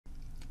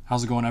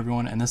How's it going,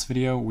 everyone? In this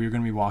video, we're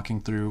going to be walking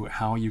through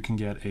how you can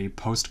get a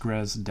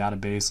Postgres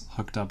database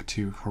hooked up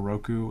to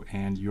Heroku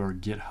and your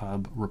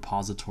GitHub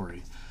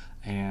repository.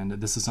 And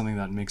this is something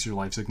that makes your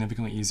life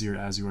significantly easier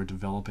as you are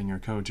developing your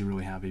code to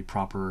really have a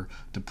proper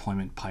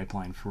deployment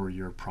pipeline for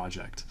your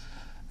project.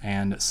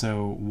 And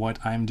so what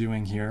I'm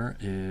doing here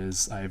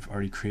is I've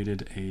already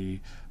created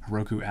a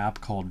Heroku app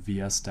called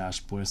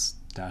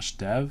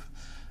vs-bliss-dev.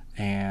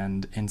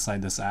 And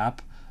inside this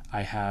app,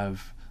 I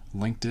have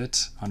linked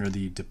it under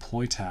the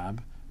deploy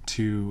tab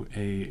to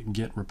a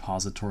Git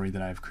repository that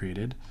I've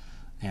created,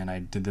 and I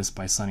did this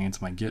by signing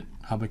into my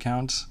GitHub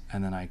account,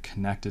 and then I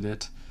connected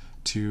it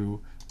to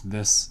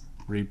this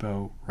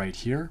repo right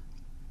here.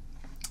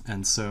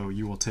 And so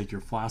you will take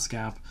your Flask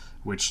app,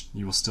 which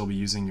you will still be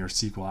using your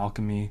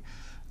SQLite3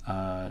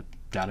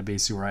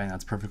 database URI, and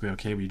that's perfectly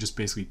okay, but you just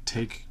basically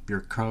take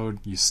your code,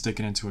 you stick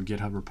it into a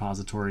GitHub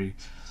repository,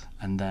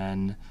 and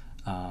then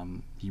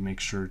you make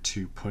sure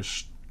to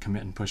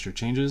commit and push your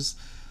changes.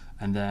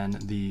 And then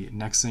the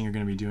next thing you're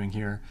going to be doing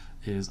here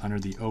is under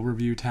the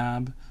overview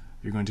tab,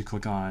 you're going to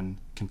click on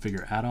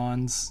configure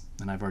add-ons,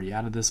 and I've already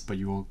added this, but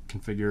you will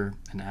configure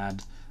and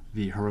add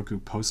the Heroku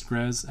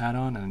Postgres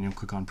add-on, and then you'll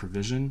click on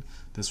provision.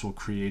 This will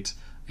create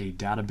a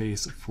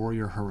database for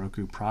your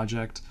Heroku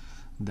project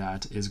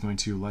that is going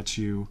to let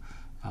you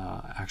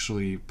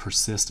actually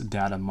persist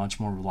data much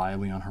more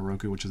reliably on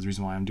Heroku, which is the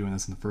reason why I'm doing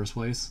this in the first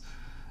place.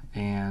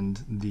 And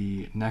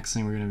the next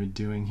thing we're going to be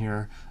doing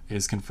here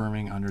is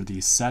confirming under the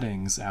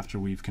settings, after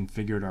we've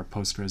configured our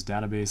Postgres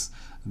database,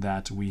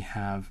 that we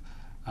have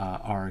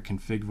our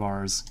config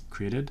vars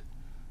created.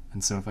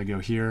 And so if I go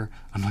here,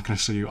 I'm not going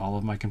to show you all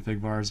of my config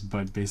vars,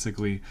 but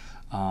basically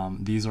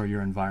these are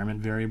your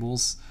environment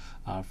variables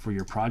for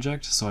your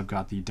project. So I've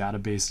got the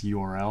database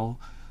URL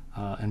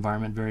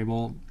environment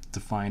variable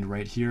defined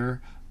right here.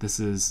 This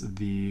is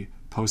the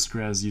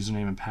Postgres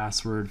username and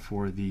password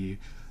for the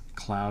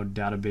cloud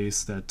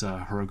database that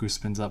Heroku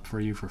spins up for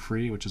you for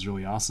free, which is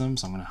really awesome.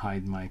 So I'm going to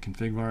hide my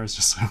config vars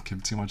just so I don't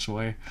give too much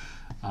away.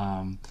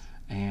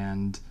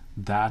 And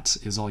that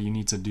is all you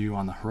need to do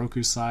on the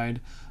Heroku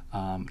side.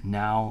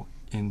 Now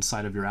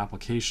inside of your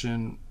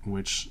application,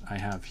 which I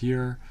have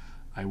here,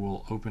 I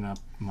will open up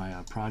my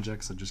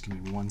project, so just give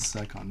me 1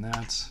 sec on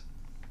that.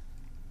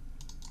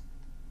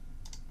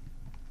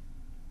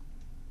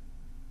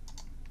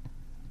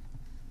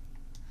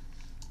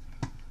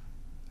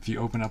 If you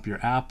open up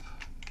your app,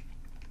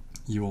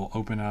 you will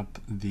open up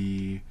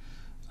the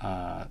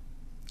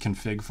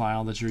config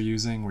file that you're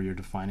using where you're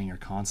defining your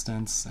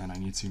constants, and I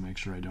need to make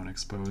sure I don't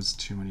expose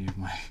too many of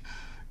my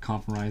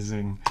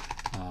compromising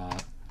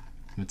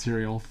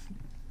material.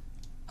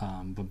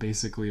 But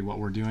basically what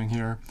we're doing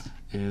here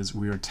is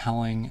we are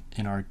telling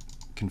in our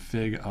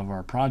config of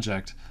our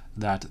project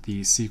that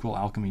the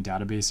SQLite3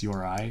 database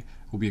URI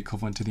will be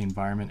equivalent to the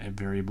environment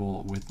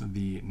variable with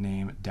the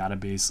name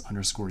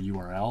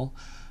database_URL.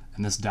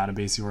 And this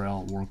database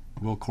URL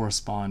will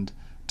correspond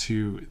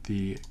to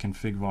the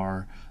config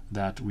var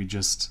that we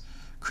just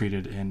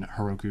created in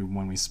Heroku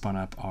when we spun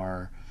up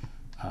our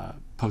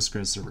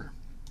Postgres server.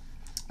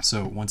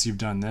 So once you've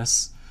done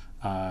this,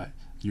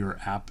 your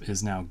app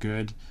is now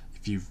good.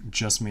 If you've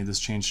just made this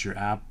change to your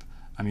app,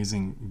 I'm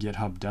using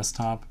GitHub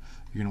desktop,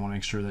 you're going to want to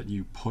make sure that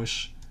you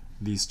push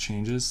these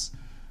changes.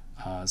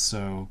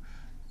 So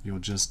you'll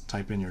just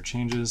type in your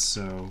changes.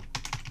 So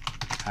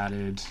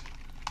added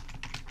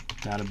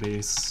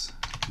database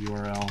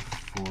URL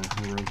for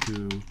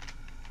Heroku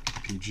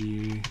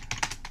PG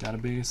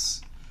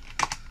database.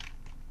 You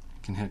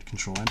can hit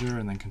Control Enter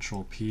and then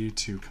Control P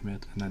to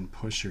commit and then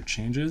push your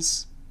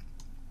changes.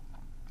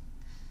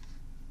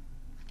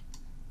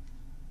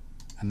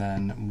 And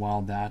then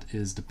while that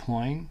is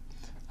deploying,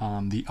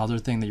 the other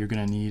thing that you're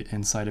going to need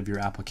inside of your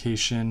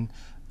application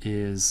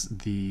is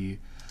the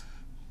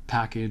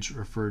package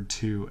referred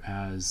to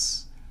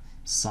as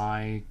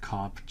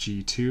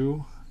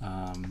psycopg2.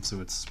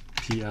 So it's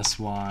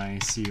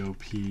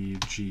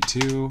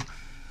psycopg2.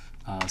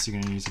 So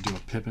you're going to need to do a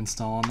pip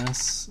install on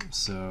this.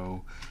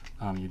 So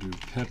you do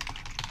pip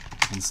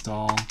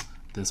install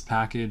this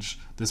package.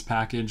 This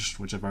package,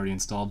 which I've already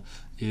installed,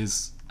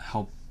 is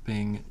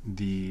helping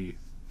the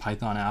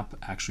Python app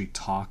actually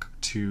talk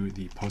to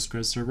the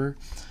Postgres server.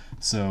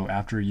 So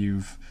after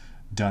you've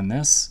done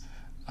this,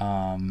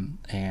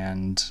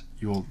 and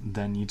you'll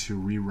then need to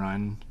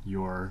rerun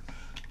your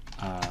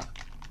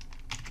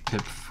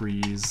pip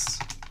freeze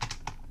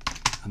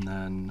and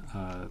then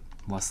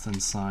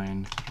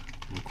 >sign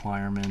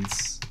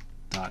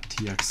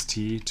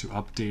requirements.txt to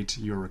update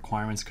your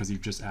requirements because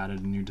you've just added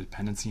a new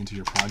dependency into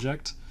your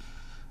project.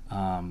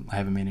 I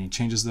haven't made any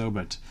changes though,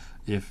 but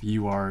if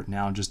you are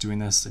now just doing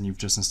this and you've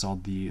just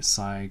installed the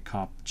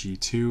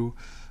psycopg2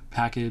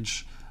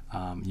 package,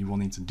 you will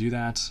need to do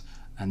that.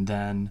 And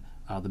then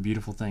the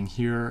beautiful thing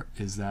here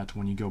is that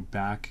when you go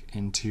back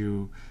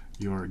into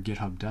your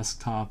GitHub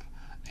desktop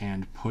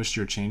and push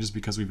your changes,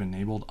 because we've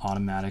enabled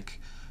automatic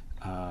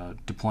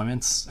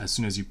deployments, as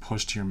soon as you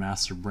push to your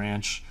master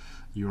branch,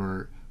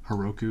 your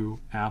Heroku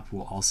app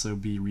will also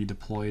be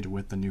redeployed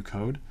with the new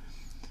code.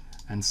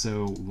 And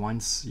so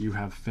once you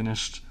have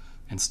finished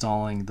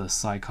installing the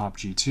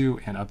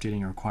scopg2 and updating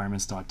your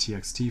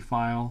requirements.txt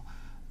file.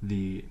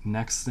 The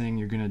next thing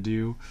you're going to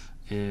do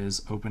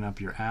is open up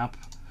your app,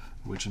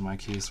 which in my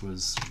case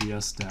was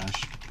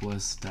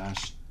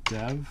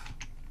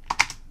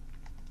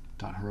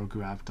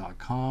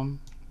vs-bliss-dev.herokuapp.com.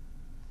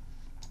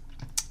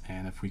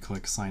 And if we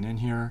click sign in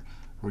here,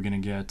 we're going to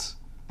get,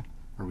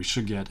 or we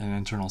should get, an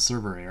internal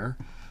server error.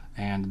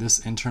 And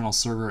this internal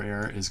server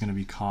error is going to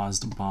be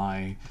caused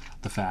by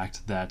the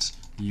fact that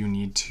you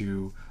need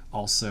to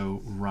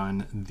also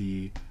run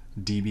the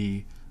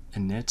db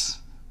init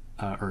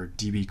or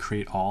db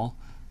create all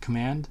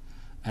command.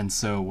 And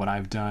so what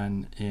I've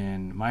done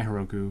in my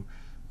Heroku,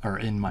 or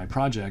in my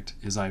project,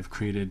 is I've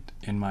created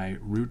in my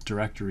root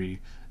directory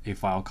a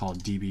file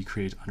called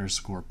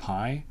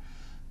db_create_py,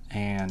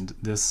 and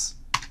this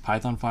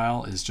Python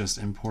file is just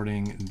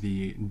importing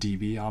the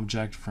db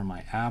object from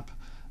my app,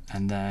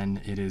 and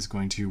then it is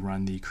going to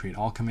run the create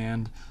all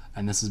command.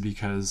 And this is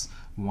because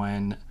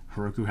when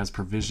Heroku has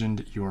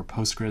provisioned your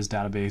Postgres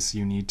database,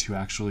 you need to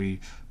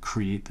actually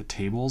create the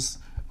tables,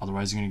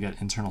 otherwise you're going to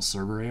get internal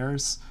server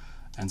errors.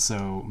 And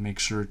so make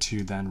sure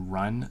to then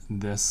run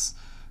this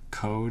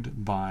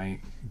code by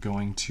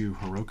going to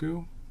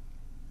Heroku.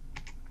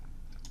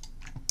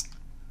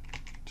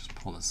 Just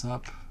pull this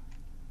up.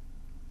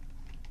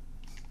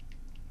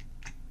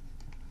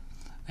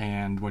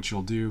 And what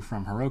you'll do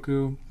from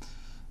Heroku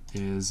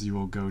is you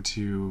will go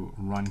to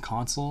run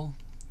console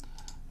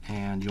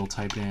and you'll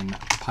type in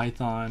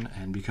Python,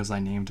 and because I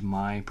named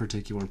my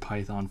particular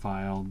Python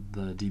file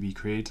the db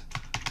create,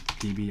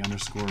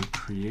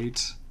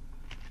 db_create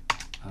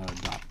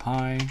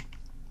 .py,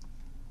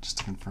 just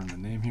to confirm the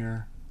name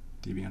here,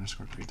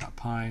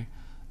 db_create.py,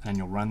 and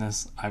you'll run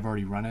this. I've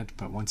already run it,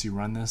 but once you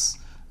run this,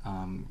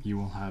 you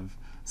will have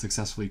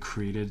successfully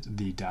created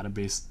the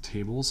database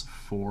tables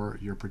for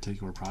your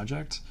particular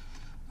project.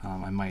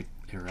 I might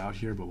error out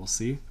here, but we'll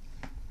see.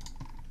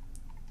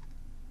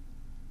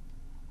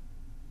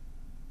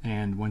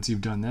 And once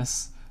you've done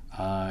this,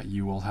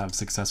 you will have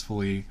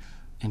successfully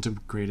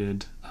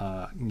integrated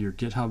your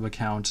GitHub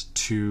account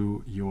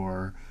to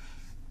your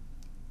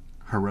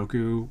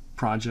Heroku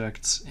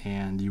project,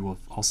 and you will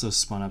also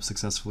spun up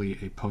successfully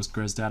a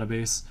Postgres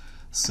database.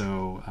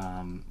 So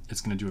it's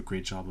going to do a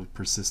great job of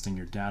persisting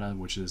your data,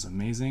 which is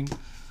amazing.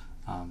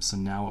 So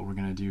now what we're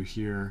going to do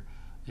here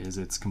is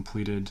it's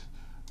completed,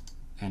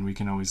 and we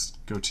can always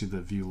go to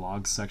the view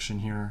logs section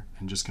here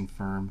and just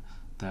confirm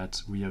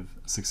that we have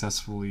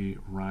successfully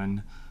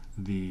run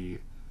the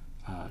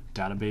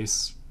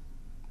database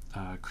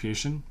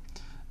creation.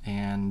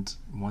 And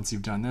once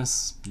you've done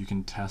this, you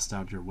can test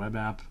out your web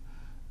app.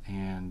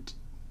 And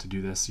to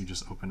do this, you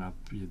just open up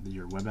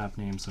your web app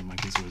name. So in my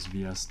case, it was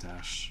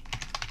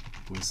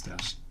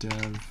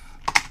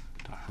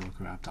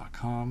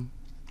vs-bliss-dev.herokuapp.com.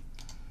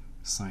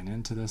 Sign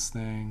into this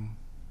thing,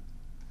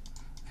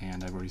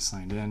 and I've already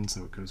signed in,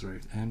 so it goes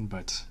right in.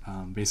 But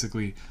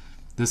basically,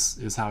 this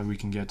is how we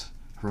can get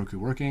Heroku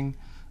working,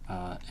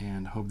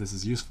 and hope this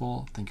is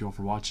useful. Thank you all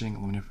for watching.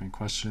 Let me know if you have any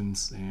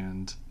questions,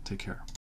 and take care.